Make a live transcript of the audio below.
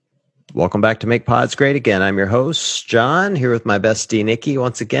Welcome back to Make Pods Great Again. I'm your host, John, here with my bestie, Nikki,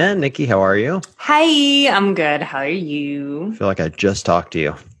 once again. Nikki, how are you? Hi, I'm good. How are you? I feel like I just talked to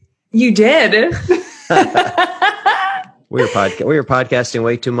you. You did. We were podcasting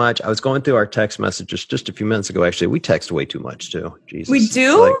way too much. I was going through our text messages just a few minutes ago. Actually, we text way too much too. Jesus. We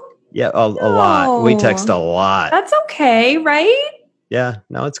do? A lot. We text a lot. That's okay, right? Yeah,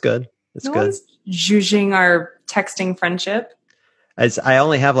 no, it's good. It's no good. One's judging our texting friendship. I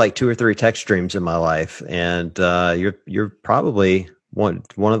only have like 2 or 3 text streams in my life, and you're probably one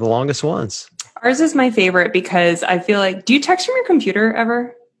of the longest ones. Ours is my favorite because I feel like, do you text from your computer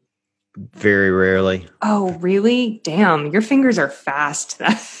ever? Very rarely. Oh, really? Damn, your fingers are fast.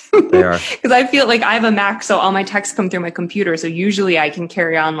 They are. Because I feel like I have a Mac, so all my texts come through my computer. So usually I can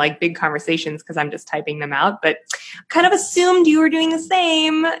carry on like big conversations because I'm just typing them out. But kind of assumed you were doing the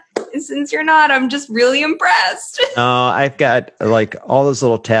same. Since you're not, I'm just really impressed. I've got like all those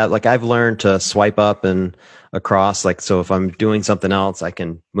little tabs. Like I've learned to swipe up and across. Like, so if I'm doing something else, I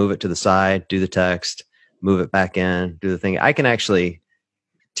can move it to the side, do the text, move it back in, do the thing. I can actually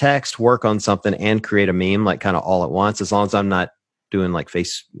text, work on something, and create a meme like kind of all at once, as long as I'm not doing like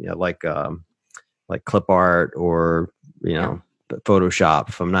like clip art or Photoshop.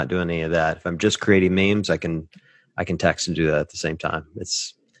 If I'm not doing any of that, if I'm just creating memes, I can text and do that at the same time.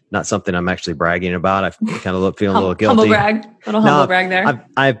 It's not something I'm actually bragging about. I kind of feeling a little guilty. Humble brag there.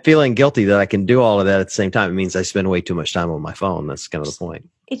 I'm feeling guilty that I can do all of that at the same time. It means I spend way too much time on my phone. That's kind of the point.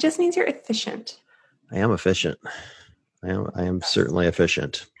 It just means you're efficient. I am efficient. I am certainly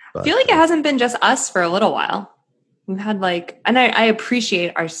efficient. But I feel like it hasn't been just us for a little while. We've had and I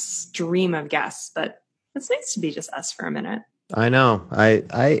appreciate our stream of guests, but it's nice to be just us for a minute. I know.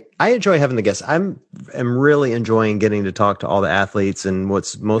 I enjoy having the guests. am really enjoying getting to talk to all the athletes, and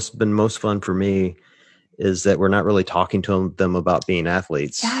what's been most fun for me is that we're not really talking to them about being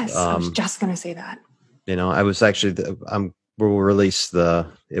athletes. Yes, I was just going to say that. I was actually we'll release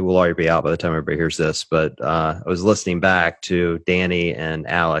it will already be out by the time everybody hears this, but I was listening back to Danny and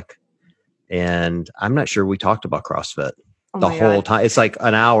Alec, and I'm not sure we talked about CrossFit the whole time. It's like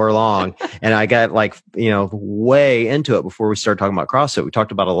an hour long, and I got way into it before we started talking about CrossFit. We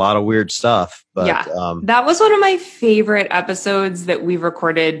talked about a lot of weird stuff, but that was one of my favorite episodes that we've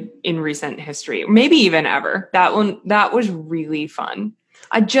recorded in recent history, maybe even ever. That was really fun.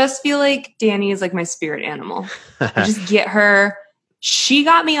 I just feel like Danny is like my spirit animal. I just get her. She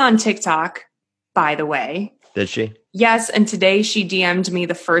got me on TikTok, by the way. Did she? Yes. And today she DM'd me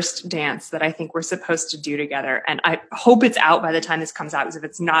the first dance that I think we're supposed to do together. And I hope it's out by the time this comes out, because if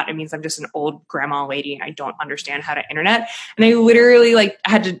it's not, it means I'm just an old grandma lady and I don't understand how to internet. And I literally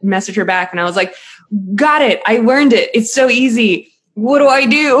had to message her back, and I was like, got it. I learned it. It's so easy. What do I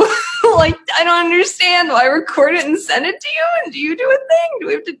do? I don't understand. Do I record it and send it to you? And do you do a thing? Do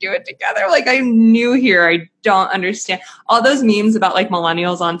we have to do it together? I'm new here. I don't understand. All those memes about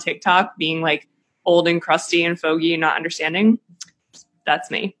millennials on TikTok being old and crusty and fogey and not understanding.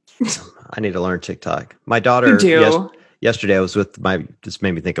 That's me. I need to learn TikTok. My daughter, yesterday I was just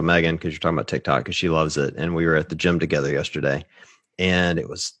made me think of Megan, because you're talking about TikTok, because she loves it. And we were at the gym together yesterday, and it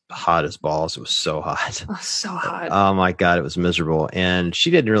was hot as balls. It was so hot. Oh, so hot. Oh my God, it was miserable. And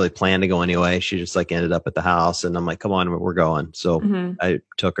she didn't really plan to go anyway. She just ended up at the house, and I'm like, come on, we're going. So I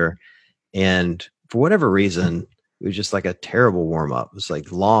took her, and for whatever reason, it was just a terrible warm up. It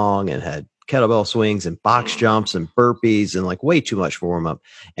was long and had kettlebell swings and box jumps and burpees and way too much for warm up.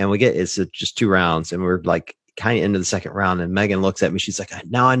 And it's just 2 rounds, and we're kind of into the second round. And Megan looks at me. She's like,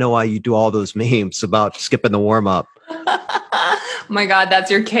 now I know why you do all those memes about skipping the warm up. Oh my God, that's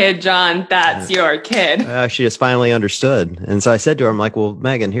your kid, John. That's your kid. She just finally understood. And so I said to her, I'm like, well,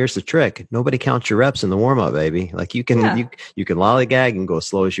 Megan, here's the trick. Nobody counts your reps in the warm up, baby. You can lollygag and go as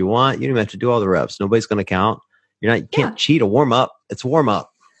slow as you want. You don't even have to do all the reps. Nobody's going to count. You can't cheat a warm up. It's warm up.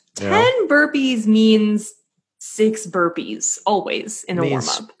 10 burpees means 6 burpees always in a warm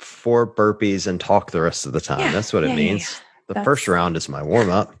up. 4 burpees and talk the rest of the time. Yeah, that's what it means. Yeah. The first round is my warm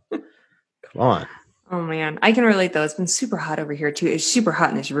up. Come on. Oh man, I can relate though. It's been super hot over here too. It's super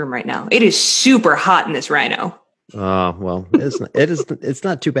hot in this room right now. It is super hot in this rhino. Well, it's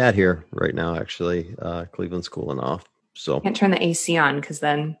not too bad here right now, actually. Cleveland's cooling off. So can't turn the AC on, because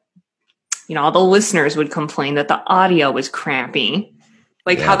then, all the listeners would complain that the audio was crappy.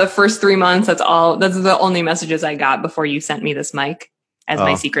 How the first 3 months, that's the only messages I got before you sent me this mic as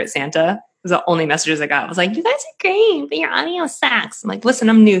my secret Santa. It was the only messages I got. I was like, you guys are great, but your audio sucks. I'm like, listen,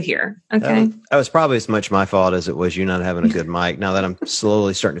 I'm new here. Okay. That was probably as much my fault as it was you not having a good mic. Now that I'm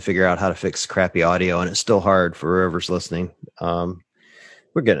slowly starting to figure out how to fix crappy audio, and it's still hard for whoever's listening.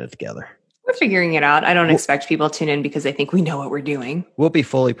 We're getting it together. We're figuring it out. I don't expect people to tune in because they think we know what we're doing. We'll be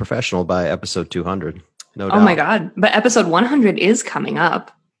fully professional by episode 200. No doubt. Oh my God. But episode 100 is coming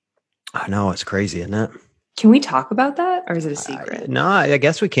up. I know, it's crazy, isn't it? Can we talk about that, or is it a secret? No, I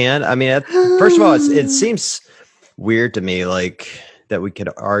guess we can. I mean, first of all, it seems weird to me, like that we could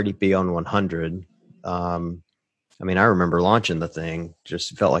already be on 100. I mean, I remember launching the thing;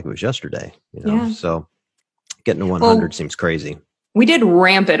 just felt like it was yesterday. Yeah. So getting to 100 seems crazy. We did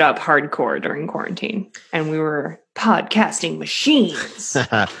ramp it up hardcore during quarantine, and we were podcasting machines.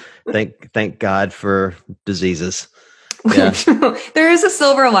 Thank God for diseases. Yeah. There is a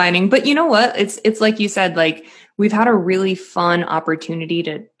silver lining, but you know what? It's like you said, like we've had a really fun opportunity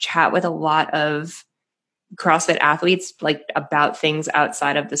to chat with a lot of CrossFit athletes, like about things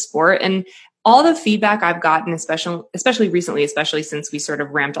outside of the sport. And all the feedback I've gotten, especially recently, especially since we sort of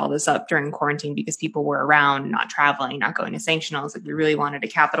ramped all this up during quarantine because people were around, not traveling, not going to sanctionals, like we really wanted to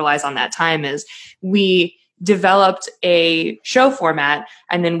capitalize on that time, is we developed a show format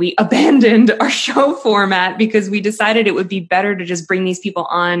and then we abandoned our show format because we decided it would be better to just bring these people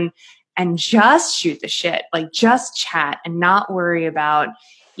on and just shoot the shit, like just chat and not worry about,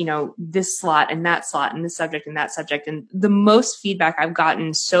 this slot and that slot and this subject and that subject. And the most feedback I've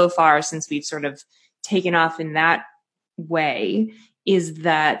gotten so far since we've sort of taken off in that way is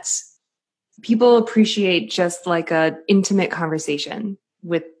that people appreciate just like a intimate conversation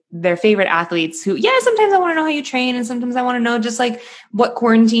with their favorite athletes who, sometimes I want to know how you train. And sometimes I want to know just like what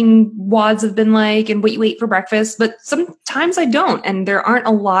quarantine WODs have been like and what you ate for breakfast. But sometimes I don't. And there aren't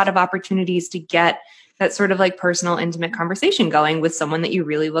a lot of opportunities to get that sort of like personal, intimate conversation going with someone that you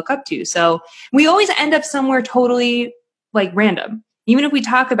really look up to. So we always end up somewhere totally like random. Even if we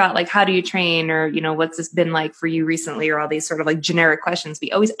talk about like, how do you train, or, what's this been like for you recently, or all these sort of like generic questions,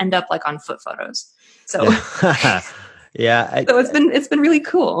 we always end up like on foot photos. So yeah. So it's been really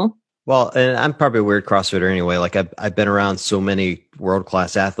cool. Well, and I'm probably a weird CrossFitter anyway. Like I've been around so many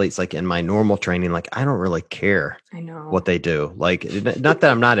world-class athletes, like in my normal training, like I don't really care what they do. Like, not that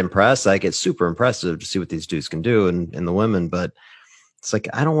I'm not impressed. Like it's super impressive to see what these dudes can do and the women, but it's like,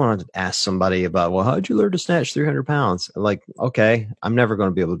 I don't want to ask somebody about, well, how'd you learn to snatch 300 pounds? Like, okay, I'm never going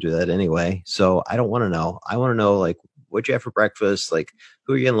to be able to do that anyway. So I don't want to know. I want to know, like, what'd you have for breakfast? Like,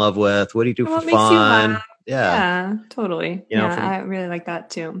 who are you in love with? What do you do for fun? Yeah, totally. I really like that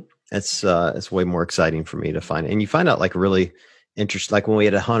too. It's way more exciting for me to find. And you find out like really interesting, like when we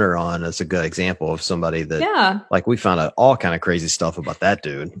had a Hunter on, as a good example of somebody that, like we found out all kind of crazy stuff about that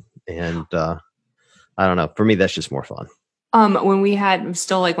dude. And I don't know, for me, that's just more fun. When we had,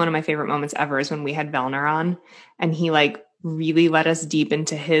 still like one of my favorite moments ever is when we had Vellner on, and he like really let us deep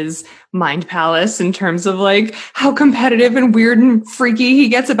into his mind palace in terms of like how competitive and weird and freaky he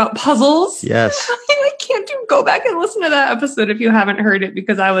gets about puzzles. Yes. I can't go back and listen to that episode if you haven't heard it,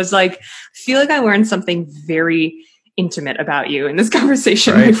 because I was like, I feel like I learned something very intimate about you in this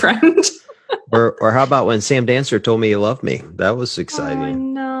conversation, right, my friend. or how about when Sam Dancer told me he loved me? That was exciting.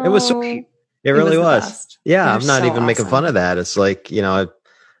 Oh, no. It was sweet. It really was. Yeah, You're I'm not even making fun of that. It's like,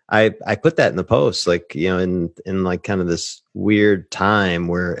 I put that in the post, like, in like kind of this weird time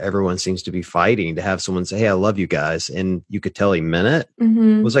where everyone seems to be fighting, to have someone say, hey, I love you guys. And you could tell he meant it.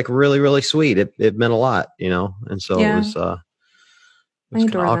 Mm-hmm. It was like really, really sweet. It meant a lot, And so it was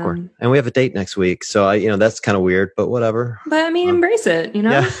kind of awkward. Them. And we have a date next week. So that's kind of weird, but whatever. But I mean, embrace it,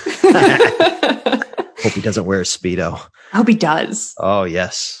 Yeah. Hope he doesn't wear a Speedo. I hope he does. Oh,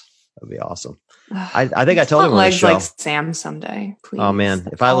 yes. That'd be awesome. I think I told him on the show. Like Sam someday, please. Oh man,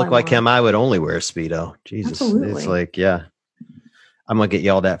 if I look like him, I would only wear a Speedo. Jesus, absolutely. It's like, I'm gonna get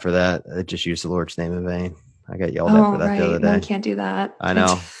yelled at for that. I just used the Lord's name in vain. I got yelled at for that the other day. No, I can't do that. I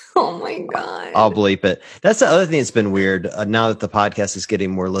know. Oh my God. I'll bleep it. That's the other thing that's been weird. Now that the podcast is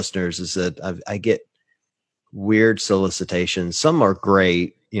getting more listeners, is that I get weird solicitations. Some are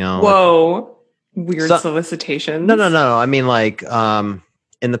great, Whoa, weird solicitations. No. I mean, like,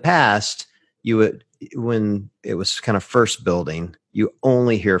 in the past, you would, when it was kind of first building, you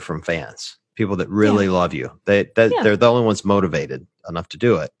only hear from fans, people that really love you. They're the only ones motivated enough to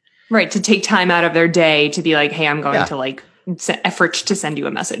do it. Right. To take time out of their day to be like, hey, I'm going to like effort to send you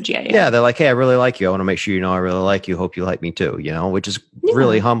a message. Yeah. They're like, hey, I really like you. I want to make sure I really like you. Hope you like me too, which is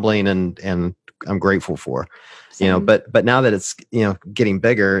really humbling and I'm grateful for. Same. But now that it's, getting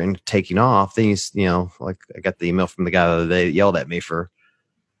bigger and taking off, then like I got the email from the guy the other day that yelled at me for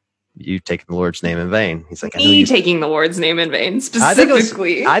you taking the Lord's name in vain. He's like, taking the Lord's name in vain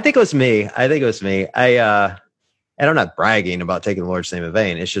specifically. I think it was me. And I'm not bragging about taking the Lord's name in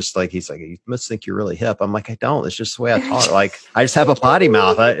vain. It's just like, he's like, you must think you're really hip. I'm like, I don't. It's just the way I talk. Like, I just have a potty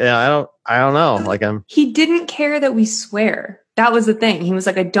mouth. I don't know. Like, He didn't care that we swear. That was the thing. He was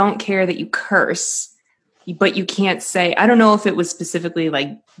like, I don't care that you curse, but you can't say, I don't know if it was specifically like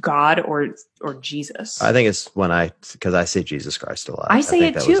God or Jesus. I think it's because I say Jesus Christ a lot. I say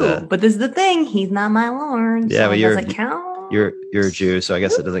it too, but this is the thing. He's not my Lord. Yeah, so but does it count? You're a Jew, so I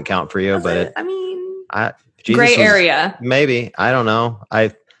guess it doesn't count for you. But Jesus gray area. Maybe. I don't know.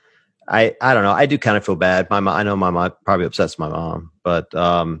 I don't know. I do kind of feel bad. I know my mom probably upsets my mom, but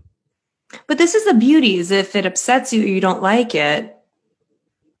this is the beauty, is if it upsets you or you don't like it,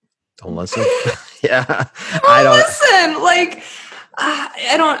 don't listen. Yeah. I don't listen. Like,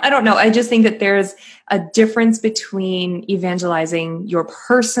 I don't know. I just think that there's a difference between evangelizing your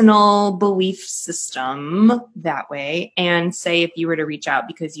personal belief system that way, and say if you were to reach out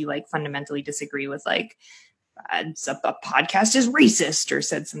because you like fundamentally disagree with like a podcast is racist or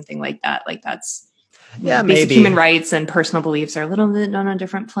said something like that. Like that's basic maybe human rights and personal beliefs are a little bit on a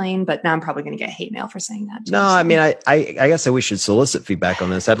different plane, but now I'm probably going to get hate mail for saying that too. No, I mean, I guess we should solicit feedback on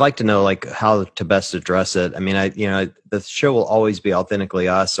this. I'd like to know like how to best address it. I mean, the show will always be authentically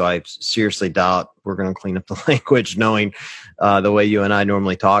us. So I seriously doubt we're going to clean up the language knowing the way you and I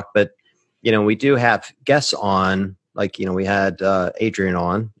normally talk. But, we do have guests on, like, we had Adrian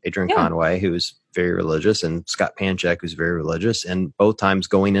Conway, who's very religious, and Scott Panchek, who's very religious. And both times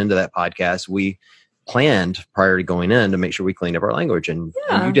going into that podcast, we planned prior to going in to make sure we cleaned up our language, and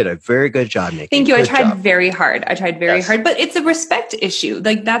you did a very good job, Nikki. Thank you. I tried very hard. But it's a respect issue.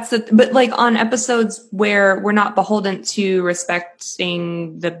 Like but like on episodes where we're not beholden to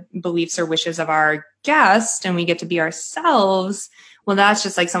respecting the beliefs or wishes of our guest and we get to be ourselves, well, that's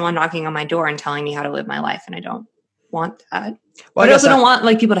just like someone knocking on my door and telling me how to live my life. And I don't want that. Well, but I also don't want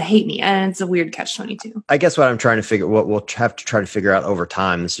like people to hate me, and it's a weird catch-22. I guess what I'm trying to figure, what we'll have to try to figure out over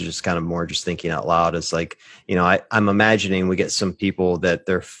time, this is just kind of more just thinking out loud, is like, I'm imagining we get some people that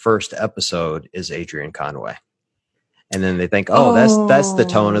their first episode is Adrian Conway, and then they think, that's the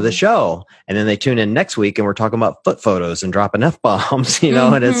tone of the show, and then they tune in next week and we're talking about foot photos and dropping F-bombs,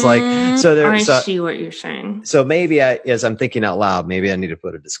 and it's like, I see what you're saying. So maybe as I'm thinking out loud, maybe I need to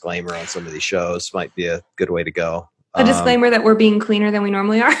put a disclaimer on some of these shows. Might be a good way to go. A disclaimer that we're being cleaner than we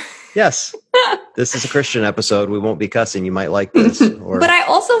normally are. Yes. This is a Christian episode. We won't be cussing. You might like this. But I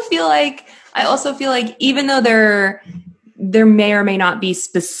also feel like even though there may or may not be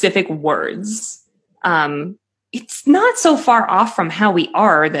specific words, it's not so far off from how we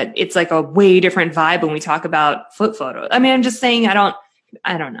are that it's like a way different vibe when we talk about foot photos. I mean, I'm just saying I don't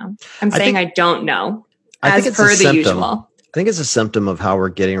know. I don't know. As per the usual. I think it's a symptom of how we're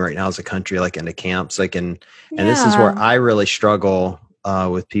getting right now as a country, like into camps, like and this is where I really struggle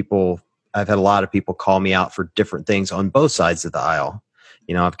with people. I've had a lot of people call me out for different things on both sides of the aisle.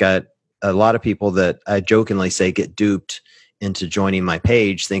 I've got a lot of people that I jokingly say get duped into joining my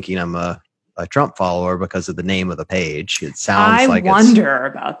page, thinking I'm a Trump follower because of the name of the page. It sounds like I wonder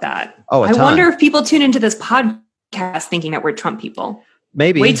about that. Oh, I wonder if people tune into this podcast thinking that we're Trump people.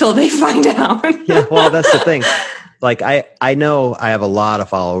 Maybe wait till they find out. Yeah, well, that's the thing. Like I know I have a lot of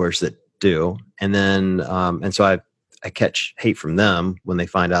followers that do. And then, and so I catch hate from them when they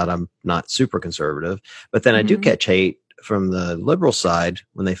find out I'm not super conservative, but then I do catch hate from the liberal side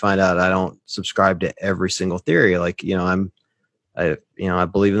when they find out I don't subscribe to every single theory. Like, I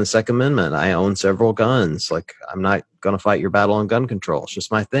believe in the Second Amendment. I own several guns. Like, I'm not going to fight your battle on gun control. It's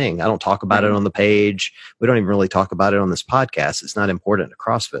just my thing. I don't talk about it on the page. We don't even really talk about it on this podcast. It's not important to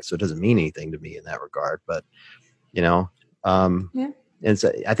CrossFit, so it doesn't mean anything to me in that regard. But and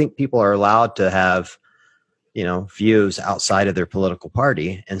so I think people are allowed to have, views outside of their political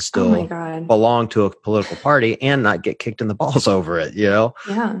party and still belong to a political party and not get kicked in the balls over it, Yeah.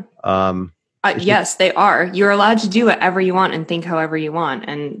 Yes, they are. You're allowed to do whatever you want and think however you want.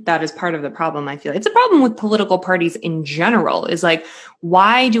 And that is part of the problem. I feel it's a problem with political parties in general, is like,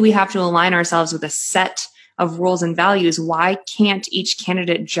 why do we have to align ourselves with a set of rules and values? Why can't each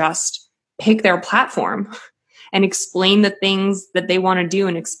candidate just pick their platform and explain the things that they want to do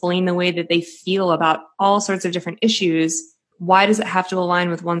and explain the way that they feel about all sorts of different issues? Why does it have to align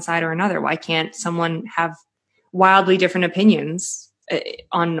with one side or another? Why can't someone have wildly different opinions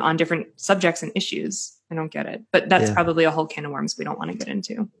on different subjects and issues? I don't get it, but that's probably a whole can of worms we don't want to get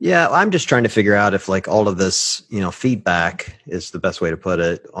into. Yeah. I'm just trying to figure out if like all of this, feedback is the best way to put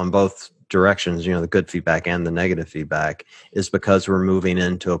it on both directions, the good feedback and the negative feedback, is because we're moving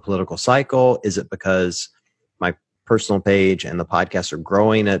into a political cycle. Is it because my personal page and the podcast are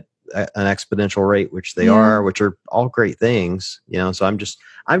growing at an exponential rate, which they are, which are all great things, so I'm just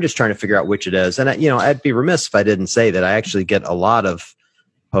trying to figure out which it is. And I'd be remiss if I didn't say that I actually get a lot of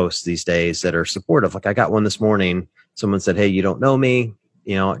posts these days that are supportive. Like I got one this morning. Someone said, "Hey, you don't know me,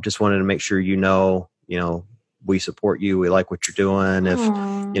 just wanted to make sure, we support you. We like what you're doing. If,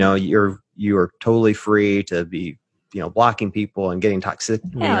 Aw. you know, you are totally free to be, you know, blocking people and getting toxic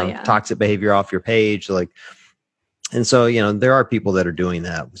behavior off your page. Like, and so, you know, there are people that are doing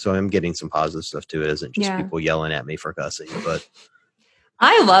that. So I'm getting some positive stuff too. It isn't just people yelling at me for cussing, but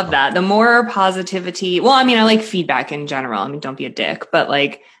I love that. The more positivity. Well, I mean, I like feedback in general. I mean, don't be a dick, but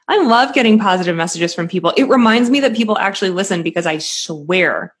like, I love getting positive messages from people. It reminds me that people actually listen, because I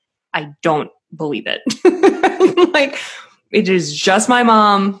swear I don't believe it. Like, it is just my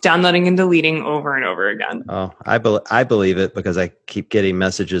mom downloading and deleting over and over again. Oh, I believe it, because I keep getting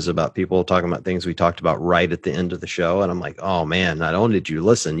messages about people talking about things we talked about right at the end of the show. And I'm like, oh man, not only did you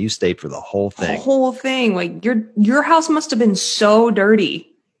listen, you stayed for the whole thing. The whole thing. Like, your house must have been so dirty.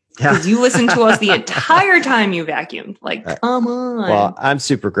 Because you listened to us the entire time you vacuumed. Like, come on. Well, I'm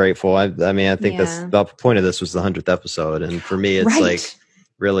super grateful. I mean, I think that's the point of this was the 100th episode. And for me, it's like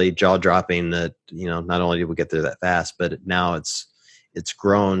really jaw dropping that, you know, not only did we get there that fast, but now it's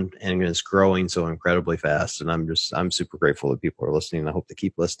grown, and it's growing so incredibly fast. And I'm super grateful that people are listening. I hope they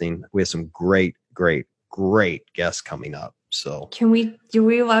keep listening. We have some great guests coming up. So do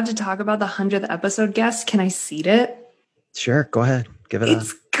we allowed to talk about the 100th episode guest? Can I seed it? Sure. Go ahead. Give it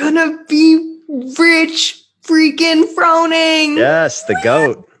It's gonna be Rich freaking Froning. Yes, the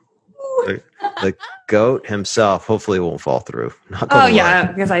GOAT. the GOAT himself. Hopefully it won't fall through.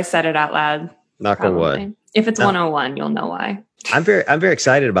 Because I said it out loud. Knock on wood. If it's 101, you'll know why. I'm very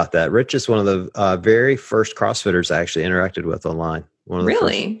excited about that. Rich is one of the very first CrossFitters I actually interacted with online.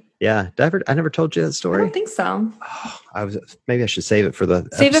 Really? First. Yeah. I never told you that story. I don't think so. Maybe I should save it for the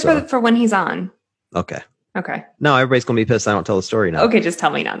episode. It for when he's on. Okay. Okay. No, everybody's going to be pissed I don't tell the story now. Okay, just tell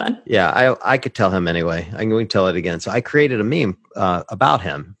me now then. Yeah, I could tell him anyway. I'm going to tell it again. So I created a meme about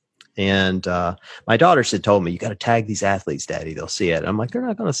him. And my daughter told me, you got to tag these athletes, Daddy. They'll see it. And I'm like, they're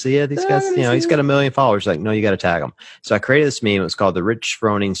not going to see it. These guys, you know, he's got 1 million followers. Like, no, you got to tag them. So I created this meme. It was called the Rich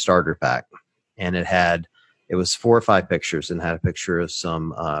Froning Starter Pack. And it was 4 or 5 pictures, and had a picture of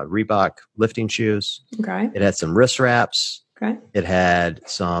some Reebok lifting shoes. Okay. It had some wrist wraps. Okay. It had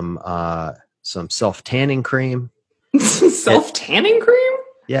some self-tanning cream. Self-tanning cream?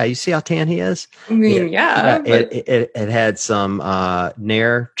 Yeah, you see how tan he is? I mean, yeah. It had some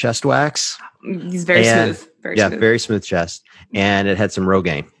Nair chest wax. He's very smooth. Very smooth chest. And it had some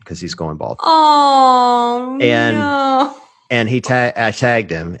Rogaine, because he's going bald. Oh, no. And I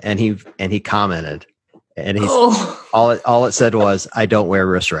tagged him, and he commented, and he's all it said was, "I don't wear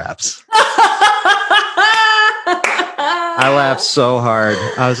wrist wraps." I laughed so hard.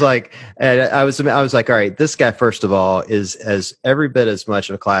 I was like, all right, this guy, first of all, is as every bit as much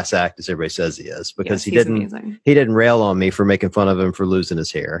of a class act as everybody says he is, because he didn't rail on me for making fun of him for losing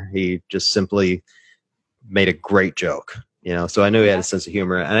his hair. He just simply made a great joke, you know. So I knew he had a sense of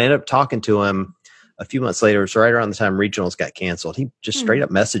humor, and I ended up talking to him a few months later. So right around the time regionals got canceled, he just straight up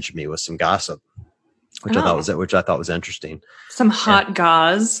messaged me with some gossip, which I thought was interesting. Some hot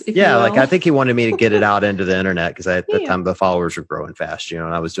gauze. Like I think he wanted me to get it out into the internet, because at the time the followers were growing fast, you know,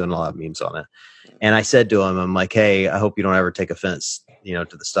 and I was doing a lot of memes on it. And I said to him, I'm like, hey, I hope you don't ever take offense, you know,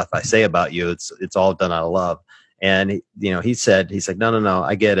 to the stuff I say about you. It's all done out of love. And he's like, no,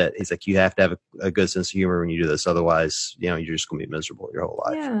 I get it. He's like, you have to have a good sense of humor when you do this. Otherwise, you know, you're just going to be miserable your whole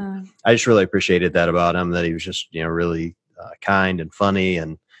life. Yeah. I just really appreciated that about him, that he was just, you know, really kind and funny.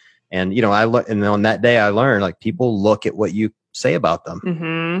 And, you know, and on that day I learned, like, people look at what you say about them.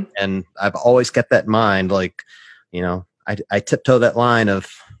 Mm-hmm. And I've always kept that in mind. Like, you know, I tiptoe that line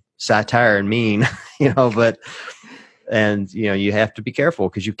of satire and mean, you know, and, you know, you have to be careful,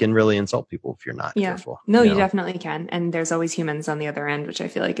 because you can really insult people if you're not careful. No, you definitely can. And there's always humans on the other end, which I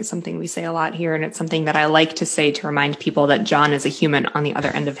feel like is something we say a lot here. And it's something that I like to say to remind people that John is a human on the other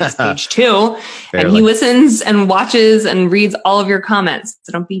end of his page too. And he listens and watches and reads all of your comments.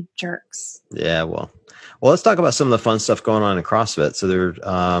 So don't be jerks. Yeah, well, let's talk about some of the fun stuff going on in CrossFit. So there's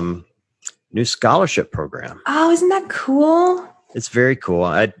new scholarship program. Oh, isn't that cool? It's very cool.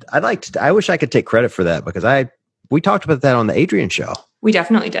 I wish I could take credit for that, because we talked about that on the Adrian show. We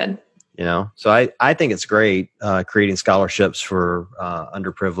definitely did. You know, so I think it's great creating scholarships for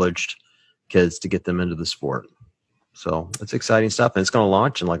underprivileged kids to get them into the sport. So it's exciting stuff. And it's going to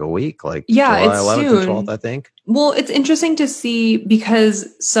launch in like a week, like July 11th and 12th, I think. Well, it's interesting to see, because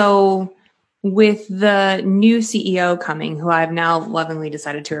with the new CEO coming, who I've now lovingly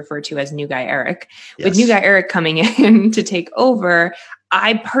decided to refer to as New Guy Eric, with New Guy Eric coming in to take over,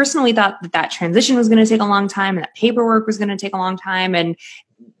 I personally thought that transition was going to take a long time, and that paperwork was going to take a long time. And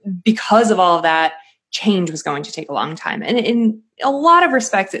because of all of that, change was going to take a long time. And in a lot of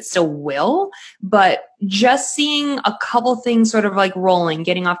respects, it still will. But just seeing a couple things sort of like rolling,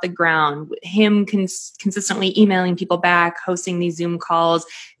 getting off the ground, him consistently emailing people back, hosting these Zoom calls,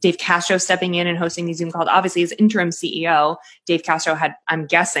 Dave Castro stepping in and hosting these Zoom calls. Obviously, as interim CEO, Dave Castro had, I'm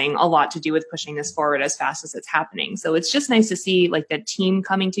guessing, a lot to do with pushing this forward as fast as it's happening. So it's just nice to see like the team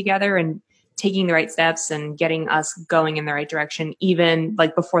coming together and taking the right steps and getting us going in the right direction, even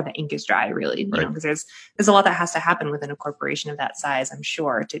like before the ink is dry, really, you know, because there's a lot that has to happen within a corporation of that size, I'm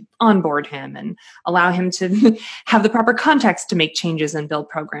sure, to onboard him and allow him to have the proper context to make changes and build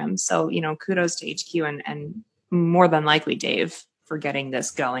programs. So, you know, kudos to HQ and more than likely Dave for getting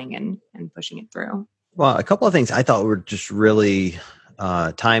this going and pushing it through. Well, a couple of things I thought were just really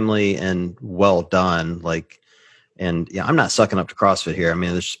timely and well done. And yeah, I'm not sucking up to CrossFit here. I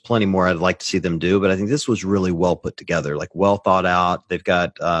mean, there's plenty more I'd like to see them do, but I think this was really well put together, like well thought out. They've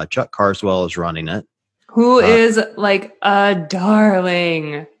got Chuck Carswell is running it. Who is like a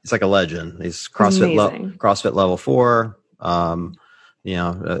darling. He's like a legend. He's CrossFit level 4. You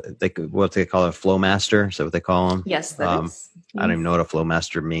know, what they call it, a flow master. Is that what they call him? Yes, that is. I don't even know what a flow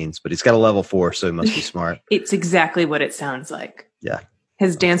master means, but he's got a level 4, so he must be smart. It's exactly what it sounds like. Yeah.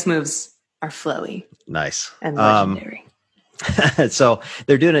 His dance moves are flowy. Nice. And legendary. So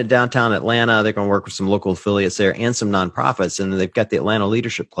they're doing it downtown Atlanta. They're going to work with some local affiliates there and some nonprofits. And they've got the Atlanta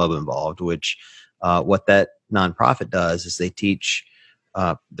Leadership Club involved, which what that nonprofit does is they teach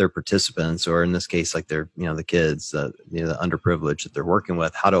their participants, or in this case, like their, you know, the kids, the underprivileged that they're working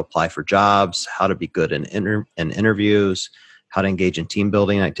with, how to apply for jobs, how to be good in interviews, how to engage in team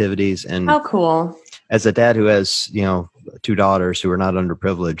building activities. And how cool. As a dad who has, you know, 2 daughters who are not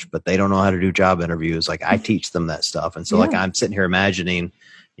underprivileged, but they don't know how to do job interviews, like I teach them that stuff. And so like I'm sitting here imagining,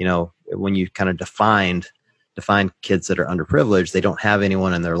 you know, when you kind of define kids that are underprivileged, they don't have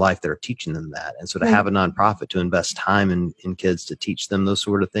anyone in their life that are teaching them that. And so to have a nonprofit to invest time in kids to teach them those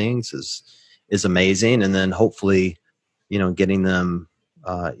sort of things is amazing. And then hopefully, you know, getting them,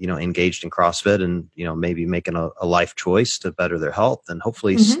 you know, engaged in CrossFit and, you know, maybe making a life choice to better their health and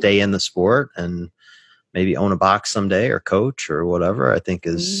hopefully stay in the sport and maybe own a box someday or coach or whatever, I think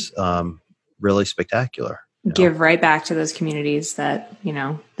is really spectacular. Give right back to those communities that, you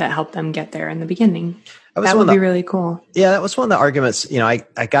know, that helped them get there in the beginning. That would be really cool. Yeah, that was one of the arguments. You know,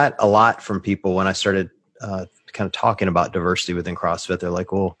 I got a lot from people when I started kind of talking about diversity within CrossFit. They're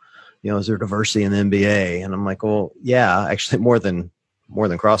like, well, you know, is there diversity in the NBA? And I'm like, well, yeah, actually more than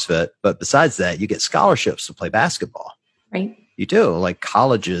CrossFit. But besides that, you get scholarships to play basketball. Right. You do. Like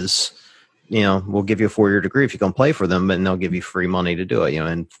colleges, you know, will give you a 4-year degree if you can play for them, and they'll give you free money to do it, you know,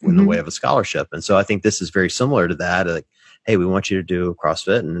 in the way of a scholarship. And so I think this is very similar to that. Like, hey, we want you to do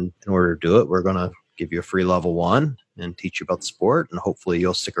CrossFit, and in order to do it, we're going to give you a free level 1 and teach you about the sport, and hopefully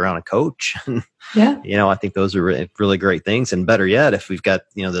you'll stick around and coach. Yeah. You know, I think those are really great things. And better yet, if we've got,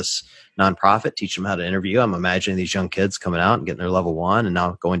 you know, this nonprofit, teach them how to interview. I'm imagining these young kids coming out and getting their level 1 and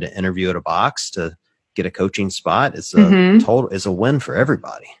now going to interview at a box to get a coaching spot. It's it's a win for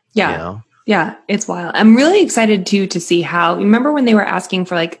everybody. Yeah. You know? Yeah, it's wild. I'm really excited too to see how, remember when they were asking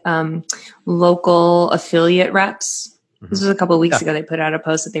for like local affiliate reps? This was a couple of weeks ago. They put out a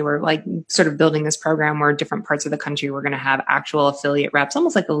post that they were like sort of building this program where different parts of the country were going to have actual affiliate reps,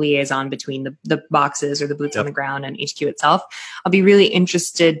 almost like a liaison between the boxes or the boots on the ground and HQ itself. I'll be really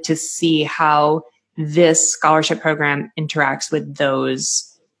interested to see how this scholarship program interacts with those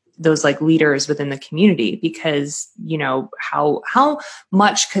like leaders within the community, because, you know, how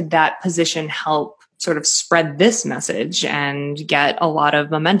much could that position help sort of spread this message and get a lot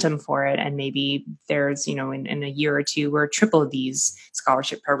of momentum for it. And maybe there's, you know, in a year or two, we're triple these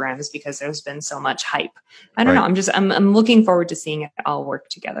scholarship programs because there's been so much hype. I don't know. I'm looking forward to seeing it all work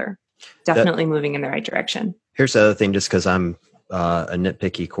together. Definitely moving in the right direction. Here's the other thing, just because I'm a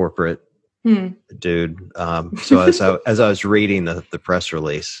nitpicky corporate dude. So as I was reading the press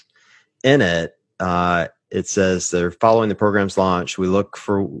release, in it, it says they're following the program's launch. We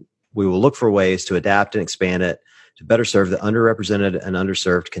will look for ways to adapt and expand it to better serve the underrepresented and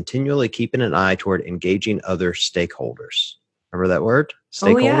underserved, continually keeping an eye toward engaging other stakeholders. Remember that word?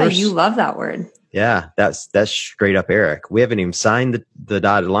 Stakeholders? Oh yeah, you love that word. Yeah, that's straight up Eric. We haven't even signed the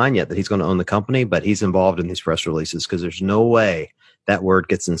dotted line yet that he's going to own the company, but he's involved in these press releases because there's no way that word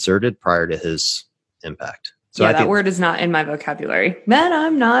gets inserted prior to his impact. So yeah, that word is not in my vocabulary. Man,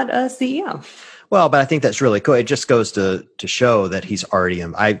 I'm not a CEO. Well, but I think that's really cool. It just goes to show that he's already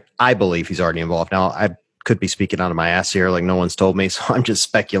I believe he's already involved. Now, I could be speaking out of my ass here, like no one's told me, so I'm just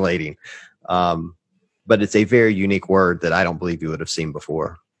speculating. But it's a very unique word that I don't believe you would have seen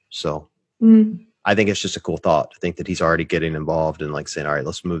before. So I think it's just a cool thought to think that he's already getting involved and like saying, all right,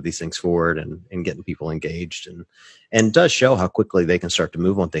 let's move these things forward and getting people engaged and does show how quickly they can start to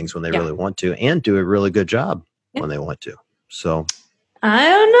move on things when they really want to and do a really good job when they want to. So I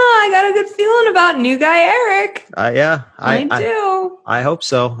don't know. I got a good feeling about new guy Eric. I do. I hope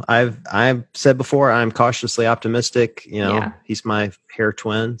so. I've said before, I'm cautiously optimistic. You know, he's my hair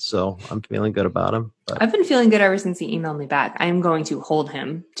twin, so I'm feeling good about him. But I've been feeling good ever since he emailed me back. I'm going to hold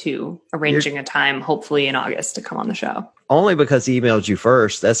him to arranging a time, hopefully in August, to come on the show. Only because he emailed you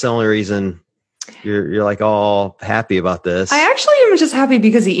first. That's the only reason you're like all happy about this. I actually am just happy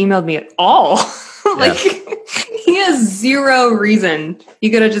because he emailed me at all. He has zero reason. He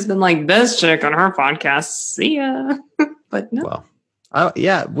could have just been like, this chick on her podcast. See ya. But no. Well,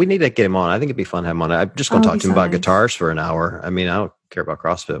 we need to get him on. I think it'd be fun to have him on. I'm just going to talk to him about guitars for an hour. I mean, I don't care about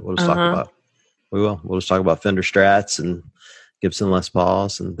CrossFit. We'll just talk about. We'll just talk about Fender Strats and Gibson Les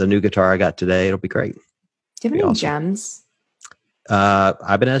Pauls and the new guitar I got today. It'll be great. Do you have any gems?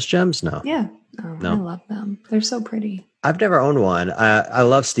 Ibanez gems? No. Yeah. Oh, no. I love them. They're so pretty. I've never owned one. I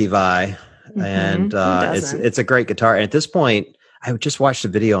love Steve Vai. And it's a great guitar. And at this point, I just watched a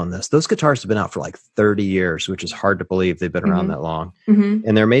video on this. Those guitars have been out for like 30 years, which is hard to believe they've been around that long.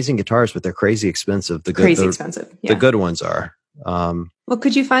 And they're amazing guitars, but they're crazy expensive. The good ones are. Well,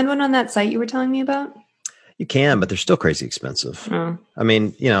 could you find one on that site you were telling me about? You can, but they're still crazy expensive. I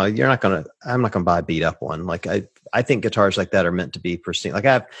mean, you know, I'm not going to buy a beat up one. Like I think guitars like that are meant to be pristine. Like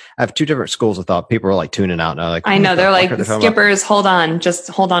I have two different schools of thought. People are like tuning out now. Like, I know they're like, skippers, hold on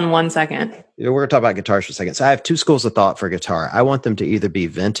 1 second. We're going to talk about guitars for a second. So I have two schools of thought for guitar. I want them to either be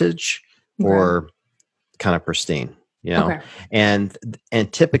vintage or kind of pristine, you know? And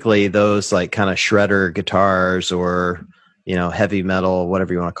typically those like kind of shredder guitars or, you know, heavy metal,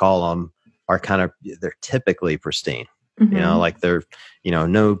 whatever you want to call them, are they're typically pristine, you know, like they're, you know,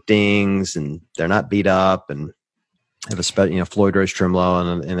 no dings and they're not beat up and have a Floyd Rose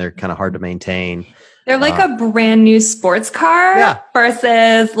tremolo and they're kind of hard to maintain. They're like a brand new sports car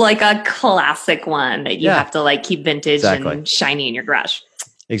versus like a classic one that you have to like keep vintage and shiny in your garage.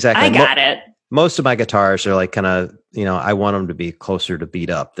 Exactly. I got it. Most of my guitars are like kind of, you know, I want them to be closer to beat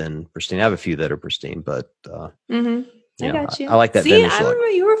up than pristine. I have a few that are pristine, but I got you. I like that. See, I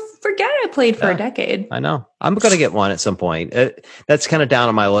remember forget I played for a decade. I know. I'm going to get one at some point. That's kind of down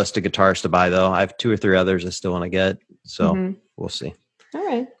on my list of guitars to buy, though. I have 2 or 3 others I still want to get. So we'll see. All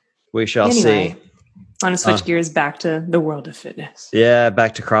right. We shall see. I want to switch gears back to the world of fitness. Yeah,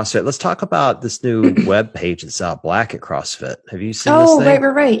 back to CrossFit. Let's talk about this new web page that's out, Black at CrossFit. Have you seen this thing?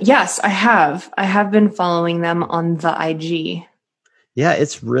 Right. Yes, I have. I have been following them on the IG. Yeah,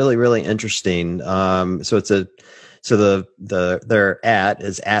 it's really, really interesting. Their @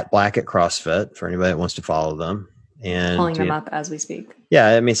 is @Black at CrossFit for anybody that wants to follow them. And pulling them up as we speak. Yeah,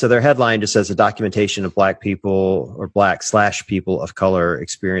 I mean, so their headline just says a documentation of Black people or Black/people of color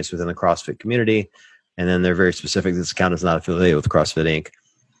experience within the CrossFit community. And then they're very specific. This account is not affiliated with CrossFit Inc.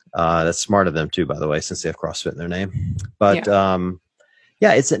 That's smart of them too, by the way, since they have CrossFit in their name. But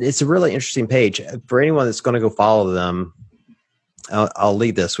it's a really interesting page for anyone that's going to go follow them. I'll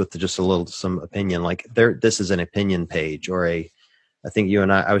lead this with just some opinion. Like this is an opinion page I think you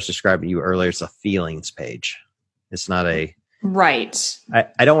and I was describing to you earlier. It's a feelings page. It's not a right.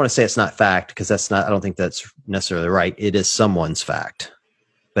 I don't want to say it's not fact because I don't think that's necessarily right. It is someone's fact,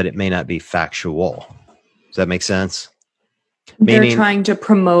 but it may not be factual. Does that make sense? They're trying to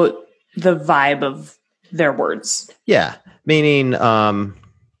promote the vibe of their words. Yeah. Meaning, I don't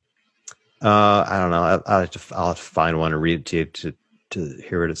know. I'll have to find one and read it to you to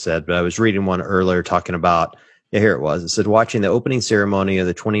hear what it said. But I was reading one earlier talking about, here it was. It said, watching the opening ceremony of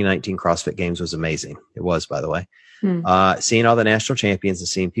the 2019 CrossFit Games was amazing. It was, by the way. Seeing all the national champions and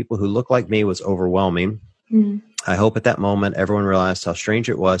seeing people who look like me was overwhelming. I hope at that moment everyone realized how strange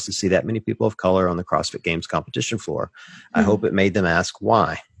it was to see that many people of color on the CrossFit Games competition floor. I hope it made them ask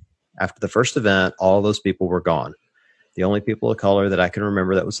why. After the first event, all those people were gone. The only people of color that I can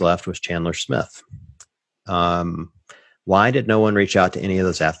remember that was left was Chandler Smith. Why did no one reach out to any of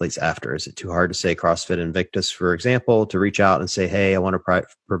those athletes after? Is it too hard to say CrossFit Invictus, for example, to reach out and say, hey, I want to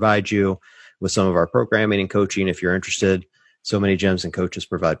provide you with some of our programming and coaching if you're interested? So many gyms and coaches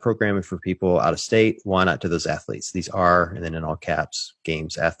provide programming for people out of state. Why not to those athletes? These are, and then in all caps,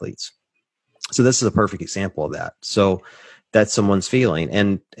 Games athletes. So this is a perfect example of that. So that's someone's feeling.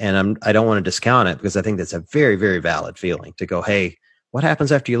 And I don't want to discount it because I think that's a very, very valid feeling to go, hey, what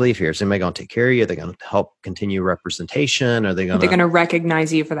happens after you leave here? Is anybody going to take care of you? Are they going to help continue representation? Are they going to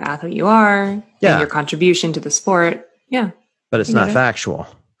recognize you for the athlete you are and your contribution to the sport? Yeah. But it's not factual.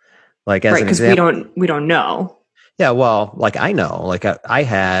 Like as an example, because we don't know. Yeah, well, like I know, like I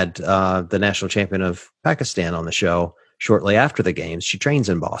had the national champion of Pakistan on the show shortly after the games. She trains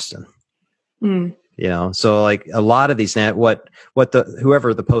in Boston. Mm. You know, so like a lot of these what the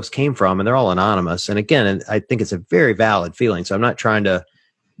whoever the post came from, and they're all anonymous. And again, I think it's a very valid feeling. So I'm not trying to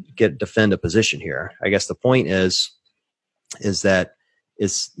defend a position here. I guess the point is that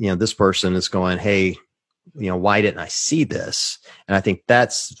is, you know, this person is going, hey, you know, why didn't I see this? And I think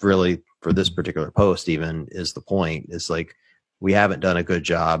that's really, for this particular post, even, is the point, is like, we haven't done a good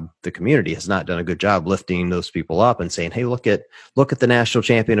job. The community has not done a good job lifting those people up and saying, hey, look at the national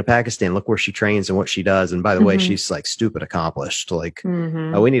champion of Pakistan. Look where she trains and what she does. And by the way, she's like stupid accomplished. Like,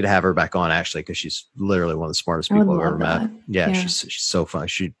 we need to have her back on, actually, because she's literally one of the smartest people I've ever met. Yeah. She's so fun.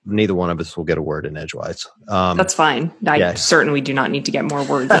 Neither one of us will get a word in edgewise. That's fine. I certainly do not need to get more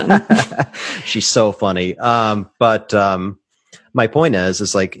words in. She's so funny. But my point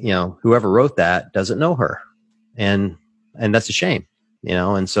is like, you know, whoever wrote that doesn't know her. And that's a shame, you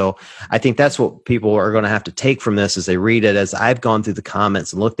know? And so I think that's what people are going to have to take from this as they read it. As I've gone through the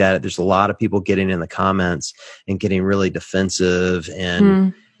comments and looked at it, there's a lot of people getting in the comments and getting really defensive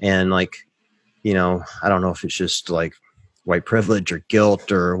and like, you know, I don't know if it's just like white privilege or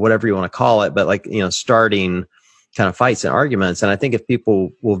guilt or whatever you want to call it, but like, you know, starting kind of fights and arguments. And I think if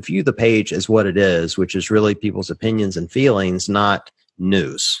people will view the page as what it is, which is really people's opinions and feelings, not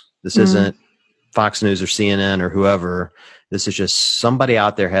news. This isn't Fox News or CNN or whoever. This is just somebody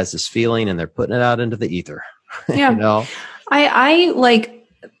out there has this feeling and they're putting it out into the ether. Yeah. You know?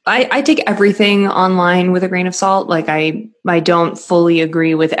 I take everything online with a grain of salt. Like I don't fully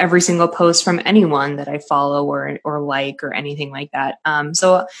agree with every single post from anyone that I follow or like or anything like that.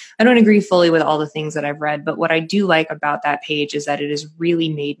 So I don't agree fully with all the things that I've read, but what I do like about that page is that it has really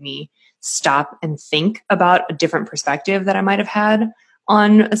made me stop and think about a different perspective that I might have had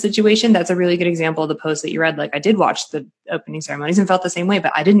on a situation. That's a really good example of the post that you read. Like I did watch the opening ceremonies and felt the same way,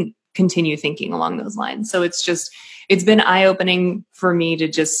 but I didn't continue thinking along those lines. So it's been eye-opening for me to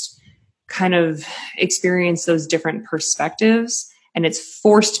just kind of experience those different perspectives. And it's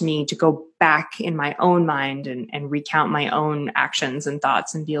forced me to go back in my own mind and recount my own actions and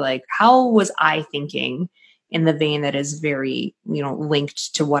thoughts and be like, how was I thinking in the vein that is very, you know,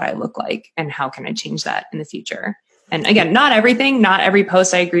 linked to what I look like? And how can I change that in the future? And again, not every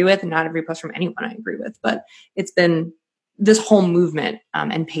post I agree with, and not every post from anyone I agree with, but it's been this whole movement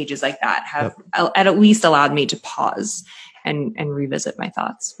and pages like that have at least allowed me to pause and revisit my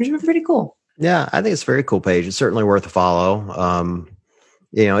thoughts, which is pretty cool. Yeah, I think it's a very cool page. It's certainly worth a follow.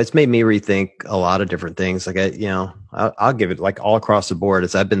 You know, it's made me rethink a lot of different things. Like, I'll give it like all across the board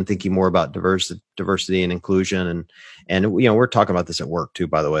as I've been thinking more about diversity and inclusion. And, you know, we're talking about this at work too,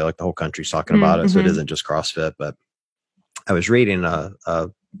 by the way, like the whole country's talking about it. So it isn't just CrossFit, but I was reading a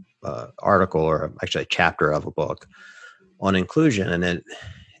article, or actually a chapter of a book on inclusion.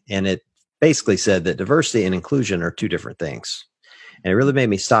 And it basically said that diversity and inclusion are two different things. And it really made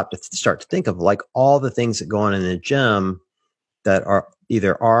me start to think of like all the things that go on in the gym that are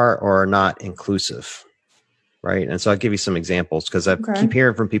either are or are not inclusive. Right. And so I'll give you some examples because I keep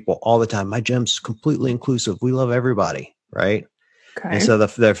hearing from people all the time, my gym's completely inclusive. We love everybody. Right. Okay. And so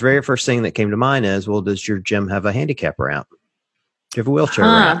the very first thing that came to mind is, well, does your gym have a handicap ramp? Do you have a wheelchair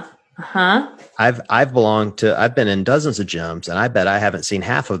ramp? I've been in dozens of gyms, and I bet I haven't seen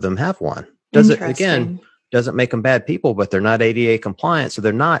half of them have one. Doesn't make them bad people, but they're not ADA compliant, so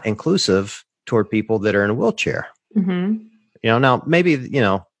they're not inclusive toward people that are in a wheelchair. You know, now maybe, you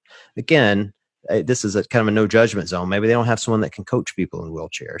know, again, this is a kind of a no judgment zone. Maybe they don't have someone that can coach people in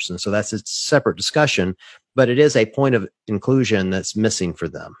wheelchairs, and so that's a separate discussion. But it is a point of inclusion that's missing for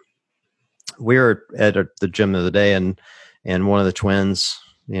them. We were at the gym the other day, and one of the twins,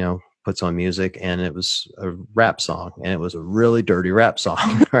 you know, puts on music, and it was a rap song, and it was a really dirty rap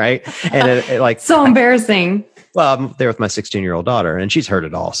song, right? And it like so embarrassing. Well, I'm there with my 16-year-old daughter, and she's heard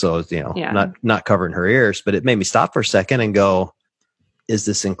it all, so it's, you know, not covering her ears. But it made me stop for a second and go, is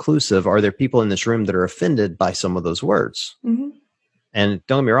this inclusive? Are there people in this room that are offended by some of those words? And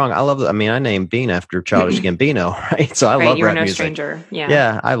don't get me wrong, I named Bean after Childish Gambino, right? So I love you're rap no music. Stranger.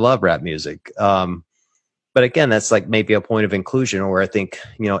 Yeah, I love rap music. But again, that's like maybe a point of inclusion where I think,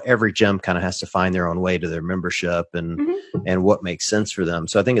 you know, every gym kind of has to find their own way to their membership and what makes sense for them.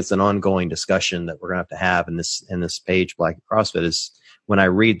 So I think it's an ongoing discussion that we're going to have in this page, Black CrossFit. Is when I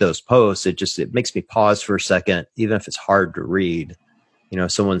read those posts, it makes me pause for a second, even if it's hard to read. You know,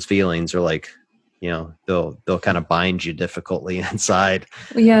 someone's feelings are like, you know, they'll kind of bind you difficultly inside.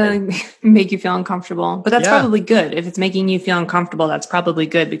 Yeah, make you feel uncomfortable. But that's probably good. If it's making you feel uncomfortable, that's probably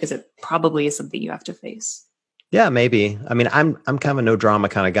good, because it probably is something you have to face. Yeah, maybe. I mean, I'm kind of a no drama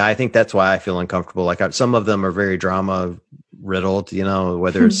kind of guy. I think that's why I feel uncomfortable. Like some of them are very drama riddled,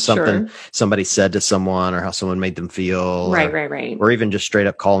 whether it's something Sure. somebody said to someone or how someone made them feel, Right. or even just straight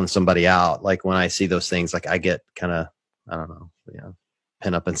up calling somebody out. Like when I see those things, like I get kind of, I don't know,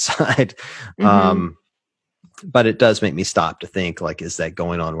 pin up inside. Mm-hmm. But it does make me stop to think, like, is that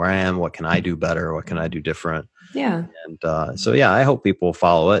going on where I am? What can I do better? What can I do different? Yeah. And so, yeah, I hope people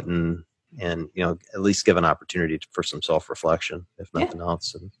follow it and at least give an opportunity for some self-reflection, if nothing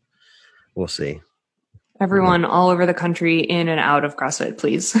else. And we'll see. Everyone all over the country in and out of CrossFit,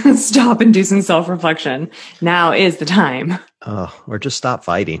 please stop and do some self-reflection. Now is the time. Or just stop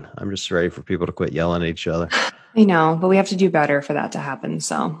fighting. I'm just ready for people to quit yelling at each other. I know, but we have to do better for that to happen.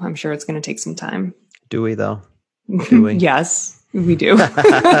 So I'm sure it's going to take some time. Do we though? Do we? Yes, we do.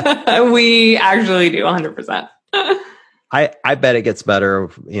 We actually do 100%. I bet it gets better,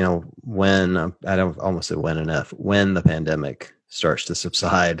 when I don't almost say when and when the pandemic starts to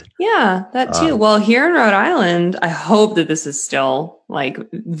subside. Yeah, that too. Well, here in Rhode Island, I hope that this is still like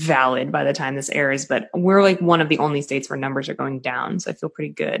valid by the time this airs, but we're like one of the only states where numbers are going down. So I feel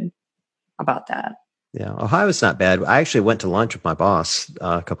pretty good about that. Yeah. Ohio's not bad. I actually went to lunch with my boss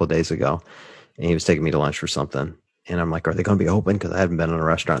a couple of days ago, and he was taking me to lunch for something. And I'm like, are they going to be open? Because I hadn't been in a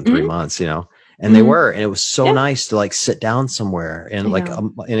restaurant in 3 months, and they were, and it was so nice to like sit down somewhere and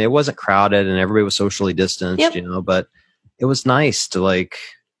and it wasn't crowded and everybody was socially distanced, but it was nice to like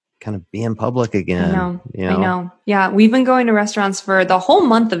kind of be in public again. I know. Yeah. We've been going to restaurants for the whole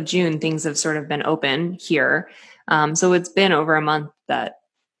month of June. Things have sort of been open here. So it's been over a month that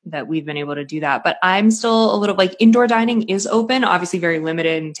we've been able to do that, but I'm still a little like indoor dining is open, obviously very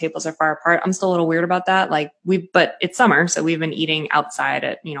limited and tables are far apart. I'm still a little weird about that. But it's summer. So we've been eating outside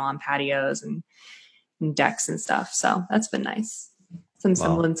at, on patios and decks and stuff. So that's been nice. Some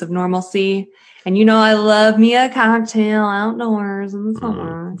semblance of normalcy. And I love me a cocktail outdoors in the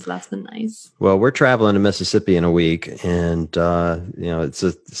summer. So that's been nice. Well, we're traveling to Mississippi in a week, and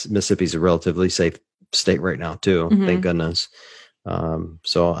Mississippi's a relatively safe state right now too. Thank goodness.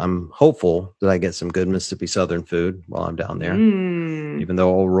 So I'm hopeful that I get some good Mississippi Southern food while I'm down there, even though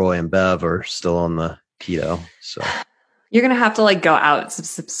old Roy and Bev are still on the keto. So you're going to have to like go out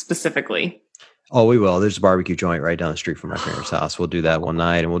specifically. Oh, we will. There's a barbecue joint right down the street from my parents' house. We'll do that one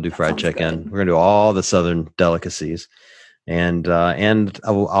night, and we'll do fried chicken. We're going to do all the Southern delicacies. And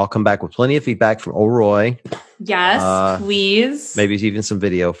I'll come back with plenty of feedback from old Roy. Yes, please. Maybe even some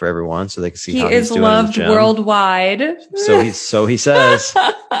video for everyone so they can see how he's doing. He is loved worldwide. So he says.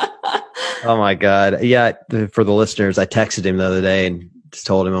 Oh my God. Yeah. For the listeners, I texted him the other day and just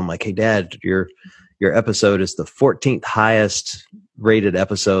told him, I'm like, hey Dad, your episode is the 14th highest rated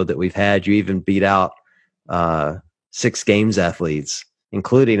episode that we've had. You even beat out 6 games athletes,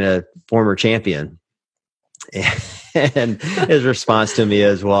 including a former champion. And his response to me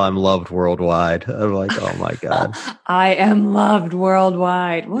is, well, I'm loved worldwide. I'm like, oh my God. I am loved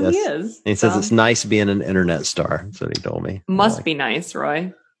worldwide. Well, yes. He is. And he says, it's nice being an internet star. That's what he told me. Must be nice,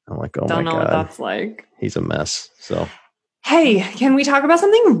 Roy. I'm like, oh my God. Don't know what that's like. He's a mess. So. Hey, can we talk about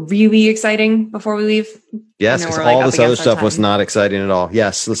something really exciting before we leave? Yes, because all this other stuff was not exciting at all.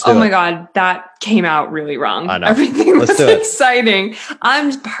 Yes, let's do it. Oh my God, that came out really wrong. I know. Everything was exciting.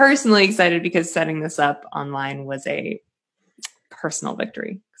 I'm personally excited because setting this up online was a personal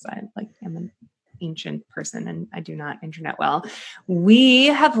victory because am an ancient person and I do not internet well. We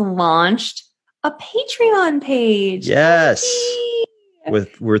have launched a Patreon page. Yes.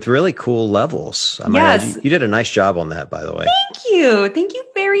 With really cool levels. Yes. You did a nice job on that, by the way. Thank you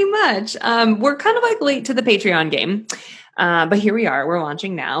very much. We're kind of like late to the Patreon game. But here we are, we're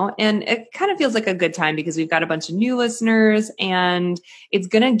launching now. And it kind of feels like a good time because we've got a bunch of new listeners and it's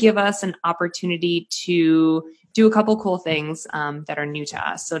going to give us an opportunity to do a couple cool things that are new to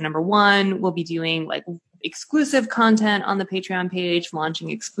us. So number one, we'll be doing like exclusive content on the Patreon page,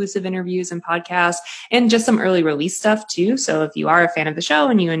 launching exclusive interviews and podcasts, and just some early release stuff too. So if you are a fan of the show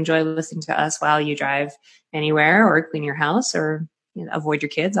and you enjoy listening to us while you drive anywhere or clean your house or avoid your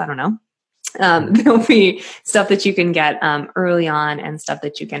kids, I don't know. There'll be stuff that you can get early on and stuff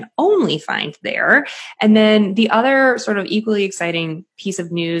that you can only find there. And then the other sort of equally exciting piece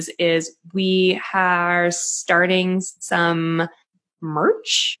of news is we are starting some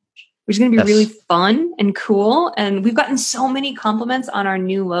merch, which is going to be really fun and cool. And we've gotten so many compliments on our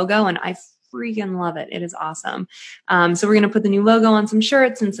new logo and I freaking love it. It is awesome. So we're going to put the new logo on some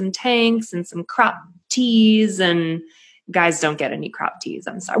shirts and some tanks and some crop tees, and guys don't get any crop tees.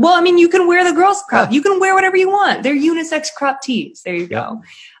 I'm sorry. Well, I mean, you can wear the girls' crop. You can wear whatever you want. They're unisex crop tees. There you go.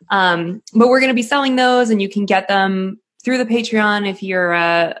 But we're going to be selling those and you can get them through the Patreon if you're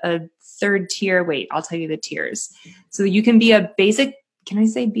a third tier, wait, I'll tell you the tiers. So you can be a basic, can I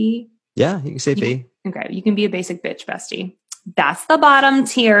say B? Yeah, you can say B. Okay, you can be a basic bitch bestie. That's the bottom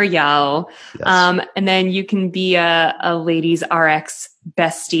tier, yo. Yes. And then you can be a ladies RX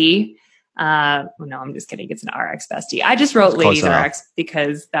bestie. No, I'm just kidding. It's an RX bestie. I just wrote ladies RX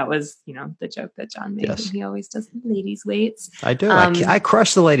because that was, the joke that John made. Yes. He always does the ladies weights. I do. I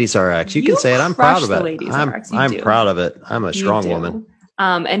crush the ladies RX. You can say it. I'm proud of it. I'm proud of it. I'm a strong woman.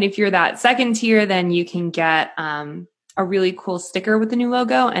 And if you're that second tier, then you can get a really cool sticker with the new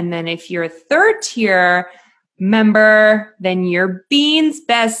logo. And then if you're a third tier member, then you're Bean's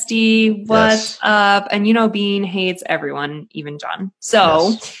bestie. What's up? And Bean hates everyone, even John.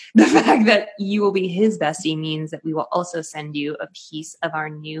 So the fact that you will be his bestie means that we will also send you a piece of our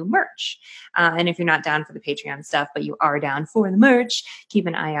new merch. And if you're not down for the Patreon stuff, but you are down for the merch, keep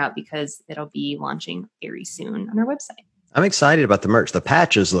an eye out because it'll be launching very soon on our website. I'm excited about the merch. The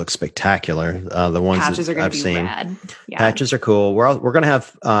patches look spectacular. The ones patches that I've seen. Rad. Yeah. Patches are cool. We're going to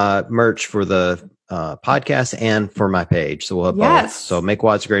have merch for the podcast and for my page. So we'll have both. So Make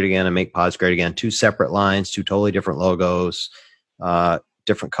WODs Great Again and Make Pods Great Again. 2 separate lines, 2 totally different logos,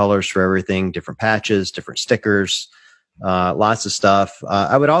 different colors for everything, different patches, different stickers, lots of stuff.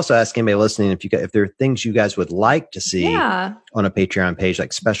 I would also ask anybody listening if there are things you guys would like to see on a Patreon page,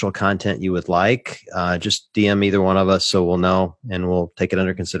 like special content you would like, just DM either one of us so we'll know and we'll take it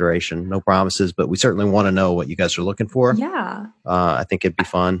under consideration. No promises, but we certainly want to know what you guys are looking for. Yeah. I think it'd be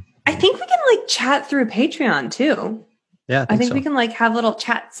fun. I think we can chat through Patreon too. Yeah, I think we can have little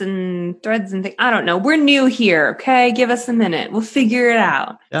chats and threads and things. I don't know. We're new here. Okay. Give us a minute. We'll figure it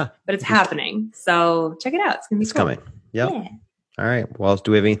out. Yeah. But it's happening. So check it out. It's going to be cool. Coming. Yep. Yeah. All right. Well,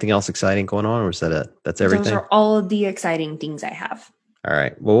 do we have anything else exciting going on, or is that it? That's everything. Those are all of the exciting things I have. All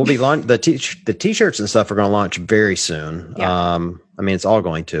right. Well, we'll be the t-shirts and stuff are going to launch very soon. Yeah. It's all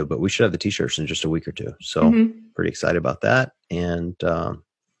going to, but we should have the t-shirts in just a week or two. So pretty excited about that. And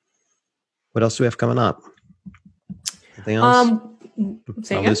what else do we have coming up? Anything else? Am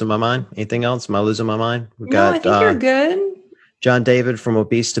I losing my mind? Anything else? Am I losing my mind? I think you're good. John David from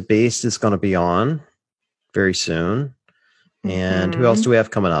Obese to Beast is going to be on very soon. And who else do we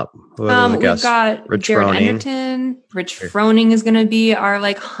have coming up? We've got Rich Jared Froning. Enderton. Rich Froning is going to be our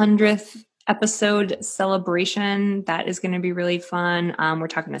 100th episode celebration. That is going to be really fun. We're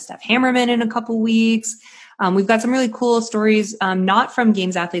talking to Steph Hammerman in a couple weeks. We've got some really cool stories, not from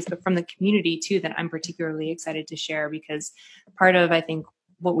Games athletes, but from the community too, that I'm particularly excited to share because part of, I think,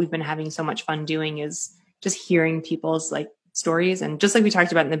 what we've been having so much fun doing is just hearing people's stories. And just like we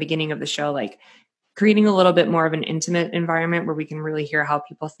talked about in the beginning of the show, creating a little bit more of an intimate environment where we can really hear how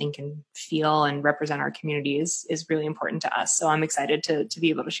people think and feel and represent our community is really important to us. So I'm excited to be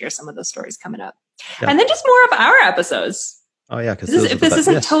able to share some of those stories coming up. Yeah. And then just more of our episodes. Oh yeah, because if this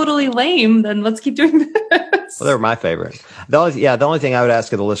isn't totally lame, then let's keep doing this. Well, they're my favorite. The only thing I would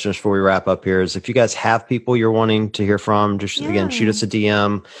ask of the listeners before we wrap up here is if you guys have people you're wanting to hear from, just again shoot us a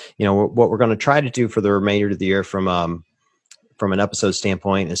DM. What we're going to try to do for the remainder of the year from an episode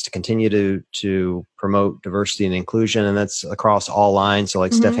standpoint is to continue to promote diversity and inclusion, and that's across all lines. So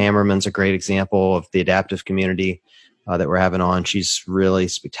Steph Hammerman's a great example of the adaptive community that we're having on. She's really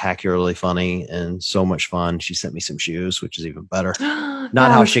spectacularly funny and so much fun. She sent me some shoes, which is even better.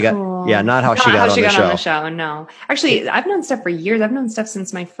 Not how she got on the show. No, actually, I've known Steph for years. I've known Steph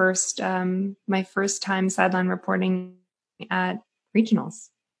since my first time sideline reporting at regionals.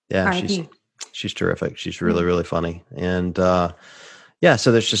 Yeah, she's terrific. She's really, really funny. And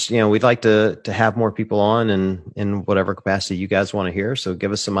so there's just, we'd like to have more people on in whatever capacity you guys want to hear. So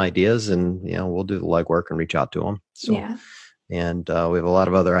give us some ideas and, we'll do the legwork and reach out to them. So, and we have a lot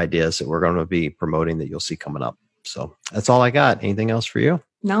of other ideas that we're going to be promoting that you'll see coming up. So that's all I got. Anything else for you?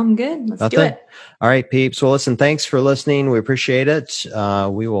 No, I'm good. Let's do it. All right, peeps. Well, listen, thanks for listening. We appreciate it.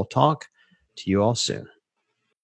 We will talk to you all soon.